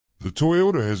The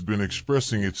Toyota has been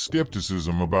expressing its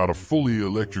skepticism about a fully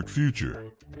electric future.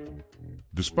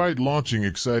 Despite launching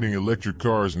exciting electric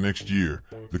cars next year,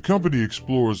 the company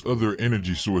explores other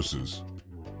energy sources.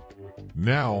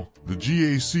 Now, the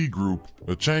GAC Group,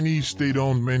 a Chinese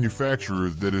state-owned manufacturer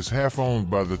that is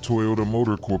half-owned by the Toyota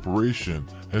Motor Corporation,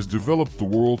 has developed the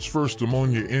world's first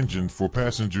ammonia engine for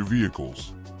passenger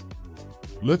vehicles.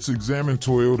 Let's examine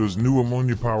Toyota's new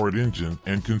ammonia-powered engine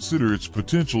and consider its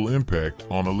potential impact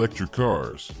on electric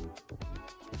cars.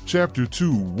 Chapter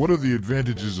 2: What are the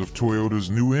advantages of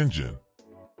Toyota's new engine?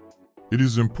 It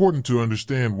is important to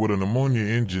understand what an ammonia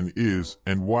engine is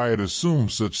and why it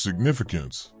assumes such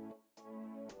significance.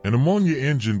 An ammonia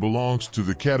engine belongs to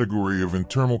the category of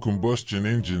internal combustion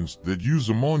engines that use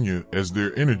ammonia as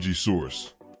their energy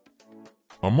source.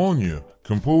 Ammonia,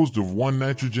 composed of one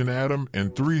nitrogen atom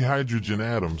and three hydrogen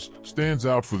atoms, stands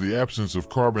out for the absence of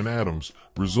carbon atoms,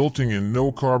 resulting in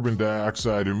no carbon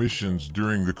dioxide emissions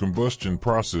during the combustion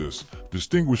process,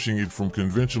 distinguishing it from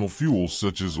conventional fuels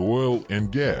such as oil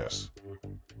and gas.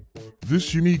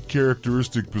 This unique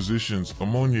characteristic positions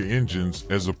ammonia engines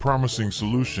as a promising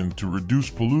solution to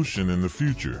reduce pollution in the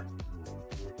future.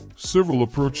 Several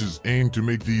approaches aim to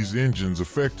make these engines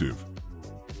effective.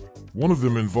 One of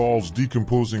them involves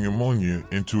decomposing ammonia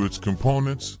into its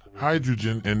components,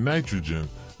 hydrogen and nitrogen,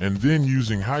 and then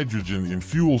using hydrogen in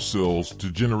fuel cells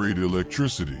to generate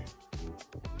electricity.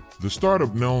 The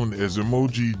startup known as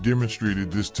Emoji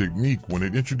demonstrated this technique when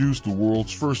it introduced the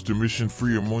world's first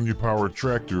emission-free ammonia-powered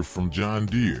tractor from John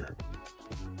Deere.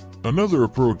 Another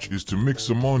approach is to mix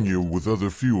ammonia with other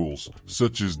fuels,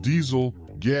 such as diesel,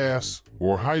 gas,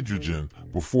 or hydrogen,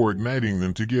 before igniting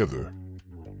them together.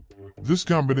 This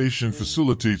combination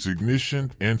facilitates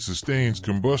ignition and sustains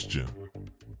combustion.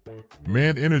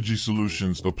 Man Energy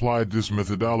Solutions applied this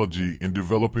methodology in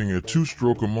developing a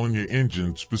two-stroke ammonia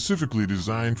engine specifically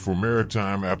designed for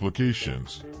maritime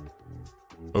applications.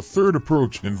 A third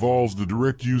approach involves the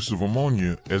direct use of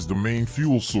ammonia as the main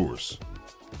fuel source.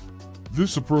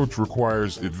 This approach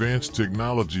requires advanced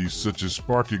technologies such as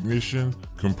spark ignition,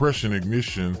 compression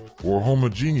ignition, or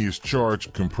homogeneous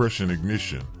charge compression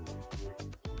ignition.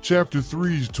 Chapter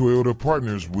 3: Toyota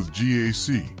partners with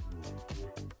GAC.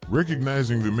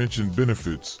 Recognizing the mentioned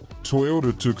benefits,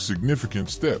 Toyota took significant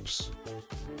steps.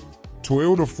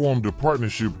 Toyota formed a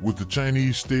partnership with the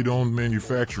Chinese state-owned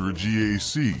manufacturer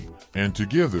GAC, and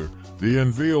together, they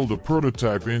unveiled a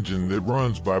prototype engine that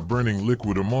runs by burning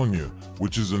liquid ammonia,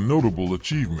 which is a notable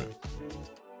achievement.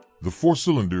 The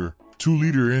four-cylinder,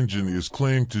 2-liter engine is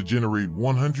claimed to generate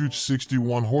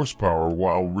 161 horsepower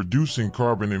while reducing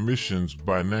carbon emissions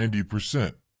by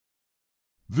 90%.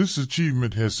 This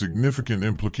achievement has significant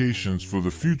implications for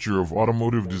the future of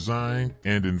automotive design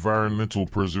and environmental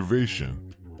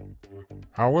preservation.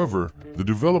 However, the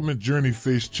development journey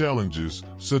faced challenges,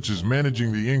 such as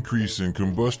managing the increase in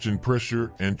combustion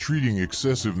pressure and treating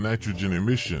excessive nitrogen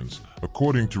emissions,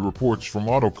 according to reports from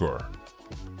Autocar.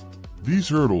 These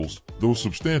hurdles, though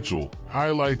substantial,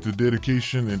 highlight the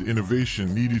dedication and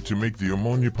innovation needed to make the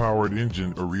ammonia-powered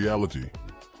engine a reality.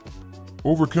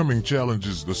 Overcoming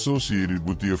challenges associated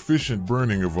with the efficient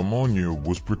burning of ammonia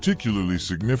was particularly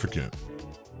significant.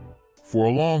 For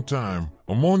a long time,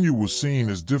 ammonia was seen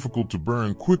as difficult to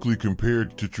burn quickly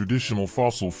compared to traditional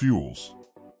fossil fuels.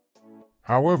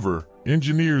 However,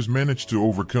 engineers managed to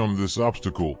overcome this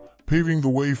obstacle, paving the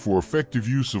way for effective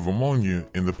use of ammonia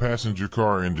in the passenger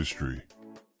car industry.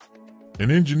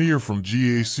 An engineer from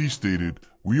GAC stated,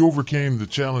 "We overcame the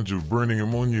challenge of burning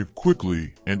ammonia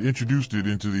quickly and introduced it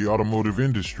into the automotive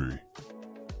industry."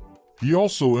 He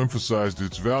also emphasized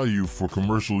its value for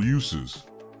commercial uses.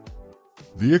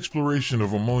 The exploration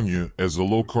of ammonia as a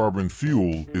low-carbon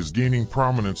fuel is gaining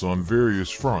prominence on various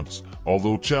fronts,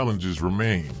 although challenges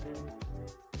remain.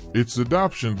 Its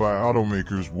adoption by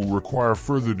automakers will require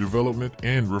further development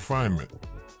and refinement.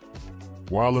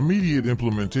 While immediate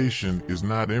implementation is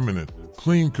not imminent,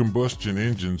 clean combustion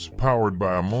engines powered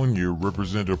by ammonia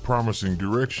represent a promising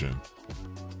direction.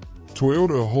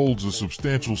 Toyota holds a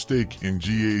substantial stake in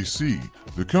GAC,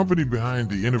 the company behind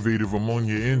the innovative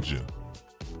ammonia engine.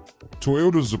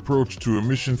 Toyota's approach to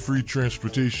emission-free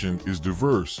transportation is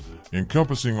diverse,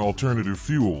 encompassing alternative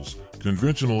fuels,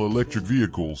 conventional electric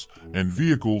vehicles, and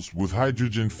vehicles with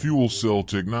hydrogen fuel cell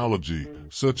technology,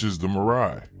 such as the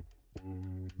Mirai.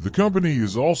 The company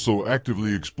is also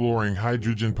actively exploring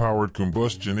hydrogen-powered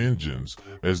combustion engines,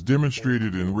 as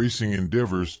demonstrated in racing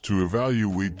endeavors to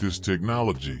evaluate this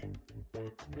technology.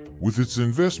 With its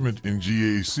investment in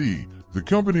GAC, the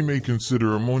company may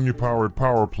consider ammonia-powered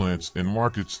power plants in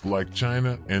markets like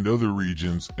China and other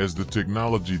regions as the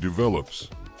technology develops.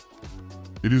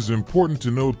 It is important to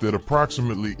note that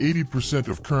approximately 80%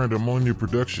 of current ammonia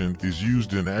production is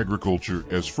used in agriculture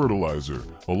as fertilizer,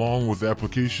 along with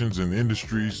applications in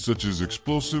industries such as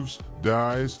explosives,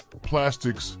 dyes,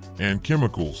 plastics, and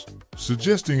chemicals,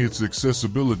 suggesting its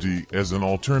accessibility as an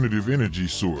alternative energy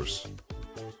source.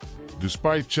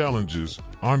 Despite challenges,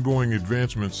 ongoing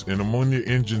advancements in ammonia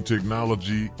engine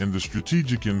technology and the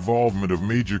strategic involvement of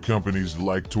major companies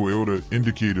like Toyota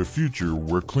indicate a future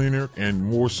where cleaner and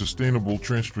more sustainable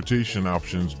transportation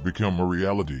options become a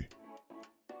reality.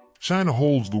 China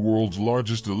holds the world's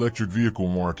largest electric vehicle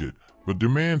market, but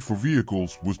demand for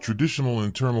vehicles with traditional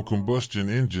internal combustion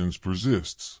engines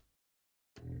persists.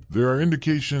 There are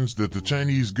indications that the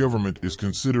Chinese government is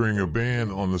considering a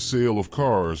ban on the sale of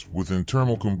cars with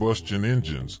internal combustion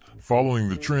engines, following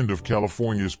the trend of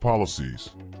California's policies.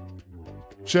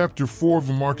 Chapter 4: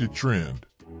 The Market Trend.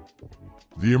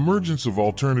 The emergence of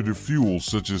alternative fuels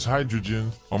such as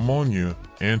hydrogen, ammonia,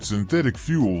 and synthetic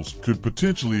fuels could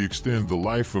potentially extend the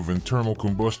life of internal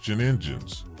combustion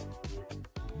engines.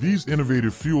 These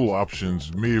innovative fuel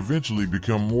options may eventually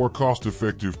become more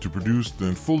cost-effective to produce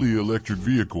than fully electric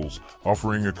vehicles,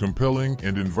 offering a compelling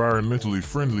and environmentally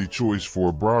friendly choice for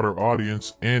a broader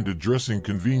audience and addressing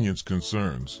convenience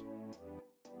concerns.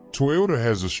 Toyota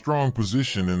has a strong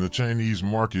position in the Chinese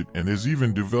market and has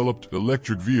even developed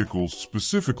electric vehicles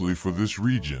specifically for this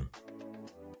region.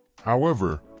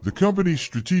 However, the company's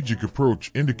strategic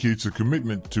approach indicates a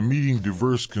commitment to meeting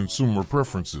diverse consumer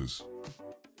preferences.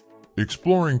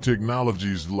 Exploring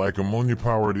technologies like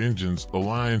ammonia-powered engines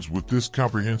aligns with this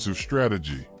comprehensive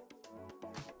strategy.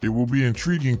 It will be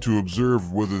intriguing to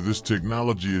observe whether this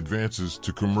technology advances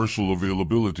to commercial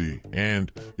availability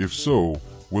and, if so,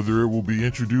 whether it will be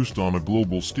introduced on a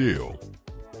global scale.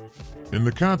 In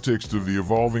the context of the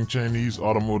evolving Chinese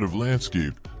automotive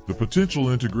landscape, the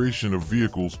potential integration of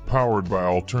vehicles powered by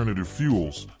alternative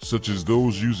fuels, such as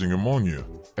those using ammonia,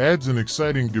 adds an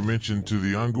exciting dimension to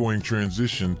the ongoing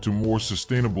transition to more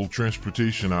sustainable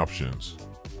transportation options.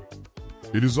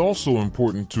 It is also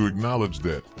important to acknowledge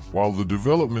that, while the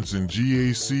developments in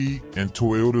GAC and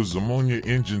Toyota's ammonia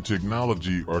engine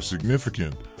technology are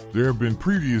significant, there have been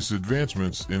previous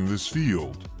advancements in this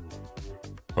field.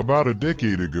 About a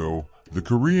decade ago, the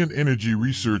Korean Energy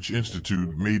Research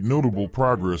Institute made notable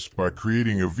progress by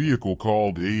creating a vehicle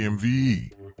called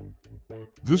AMVE.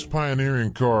 This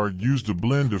pioneering car used a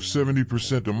blend of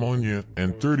 70% ammonia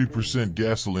and 30%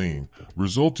 gasoline,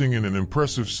 resulting in an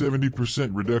impressive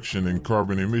 70% reduction in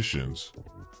carbon emissions.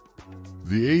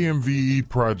 The AMVE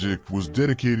project was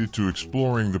dedicated to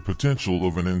exploring the potential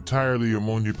of an entirely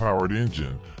ammonia-powered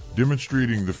engine,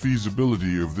 demonstrating the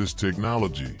feasibility of this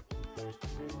technology.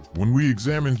 When we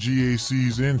examine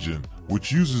GAC's engine,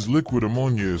 which uses liquid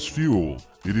ammonia as fuel,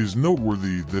 it is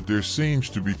noteworthy that there seems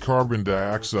to be carbon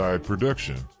dioxide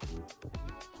production.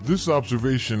 This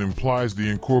observation implies the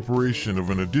incorporation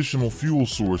of an additional fuel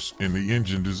source in the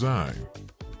engine design.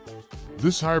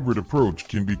 This hybrid approach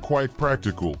can be quite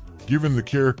practical, given the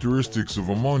characteristics of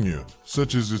ammonia,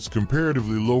 such as its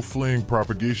comparatively low flame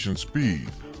propagation speed,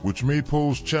 which may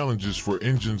pose challenges for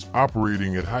engines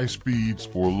operating at high speeds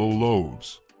or low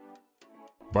loads.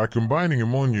 By combining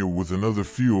ammonia with another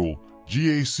fuel,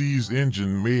 GAC's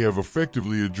engine may have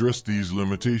effectively addressed these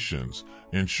limitations,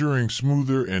 ensuring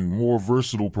smoother and more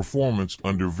versatile performance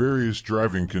under various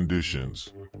driving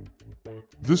conditions.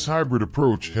 This hybrid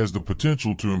approach has the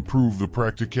potential to improve the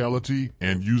practicality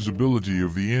and usability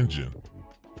of the engine.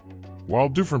 While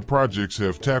different projects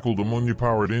have tackled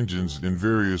ammonia-powered engines in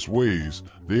various ways,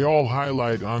 they all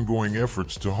highlight ongoing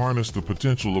efforts to harness the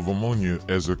potential of ammonia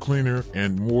as a cleaner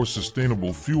and more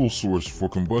sustainable fuel source for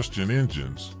combustion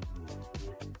engines.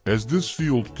 As this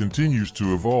field continues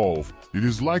to evolve, it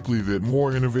is likely that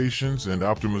more innovations and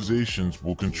optimizations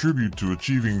will contribute to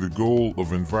achieving the goal of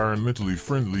environmentally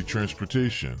friendly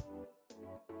transportation.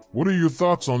 What are your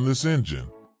thoughts on this engine?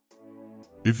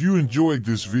 If you enjoyed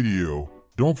this video,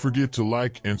 don't forget to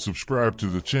like and subscribe to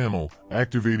the channel,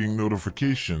 activating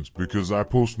notifications because I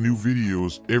post new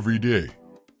videos every day.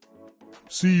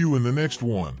 See you in the next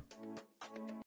one.